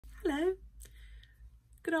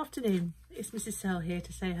Good afternoon, it's Mrs. Searle here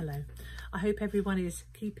to say hello. I hope everyone is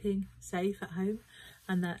keeping safe at home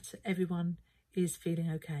and that everyone is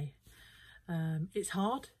feeling okay. It's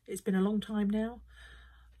hard, it's been a long time now,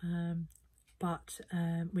 but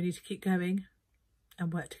we need to keep going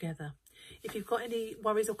and work together. If you've got any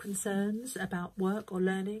worries or concerns about work or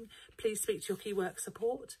learning, please speak to your key work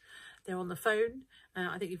support. They're on the phone.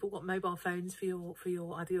 I think you've all got mobile phones for your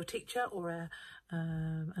either your teacher or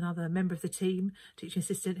another member of the team, teaching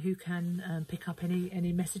assistant, who can pick up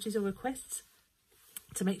any messages or requests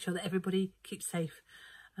to make sure that everybody keeps safe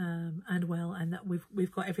and well, and that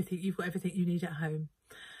we've got everything. You've got everything you need at home.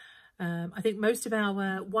 I think most of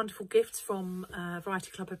our wonderful gifts from Variety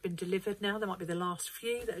Club have been delivered now. There might be the last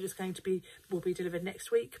few that are just will be delivered next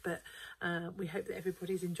week, but we hope that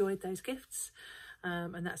everybody's enjoyed those gifts.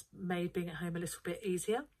 And that's made being at home a little bit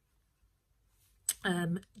easier.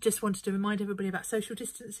 Just wanted to remind everybody about social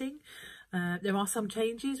distancing. There are some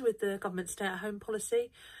changes with the government stay-at-home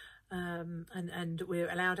policy, and we're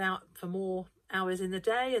allowed out for more hours in the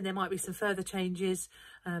day, and there might be some further changes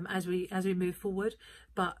as we move forward.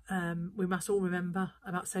 But we must all remember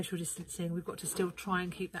about social distancing. We've got to still try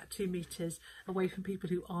and keep that 2 meters away from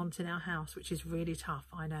people who aren't in our house, which is really tough,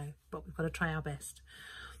 I know, but we've got to try our best.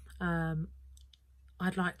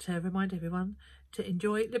 I'd like to remind everyone to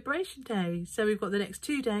enjoy Liberation Day. So we've got the next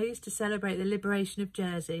 2 days to celebrate the liberation of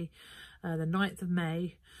Jersey. The 9th of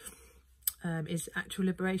May is actual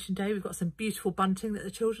Liberation Day. We've got some beautiful bunting that the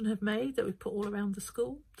children have made that we've put all around the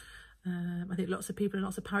school. I think lots of people in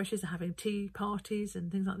lots of parishes are having tea parties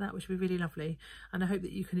and things like that, which would be really lovely, and I hope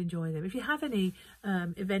that you can enjoy them. If you have any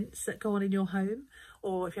events that go on in your home,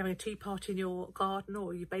 or if you're having a tea party in your garden,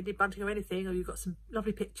 or you've made bunting or anything, or you've got some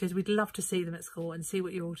lovely pictures, we'd love to see them at school and see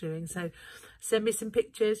what you're all doing. So send me some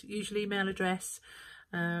pictures, usually email address,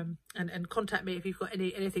 and contact me if you've got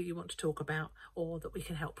anything you want to talk about or that we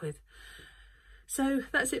can help with. So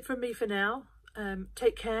that's it from me for now.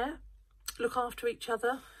 Take care, look after each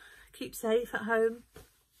other, keep safe at home,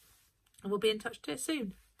 and we'll be in touch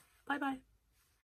soon. Bye bye.